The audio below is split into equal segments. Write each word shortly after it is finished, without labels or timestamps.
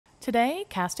Today,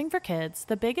 Casting for Kids,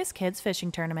 the biggest kids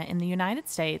fishing tournament in the United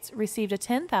States, received a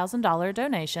 $10,000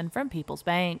 donation from People's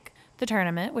Bank. The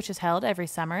tournament, which is held every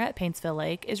summer at Paintsville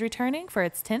Lake, is returning for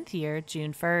its 10th year,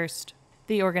 June 1st.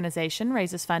 The organization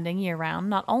raises funding year-round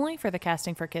not only for the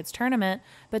Casting for Kids tournament,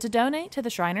 but to donate to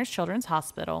the Shriners Children's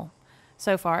Hospital.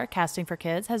 So far, Casting for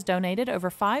Kids has donated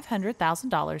over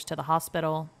 $500,000 to the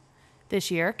hospital. This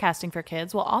year, Casting for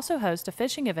Kids will also host a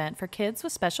fishing event for kids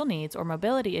with special needs or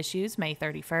mobility issues May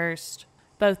 31st.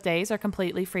 Both days are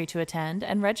completely free to attend,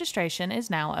 and registration is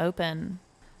now open.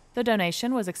 The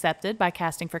donation was accepted by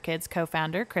Casting for Kids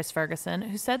co-founder Chris Ferguson,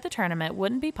 who said the tournament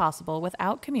wouldn't be possible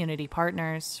without community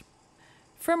partners.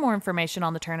 For more information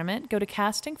on the tournament, go to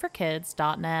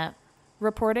castingforkids.net.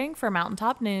 Reporting for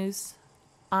Mountaintop News,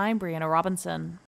 I'm Brianna Robinson.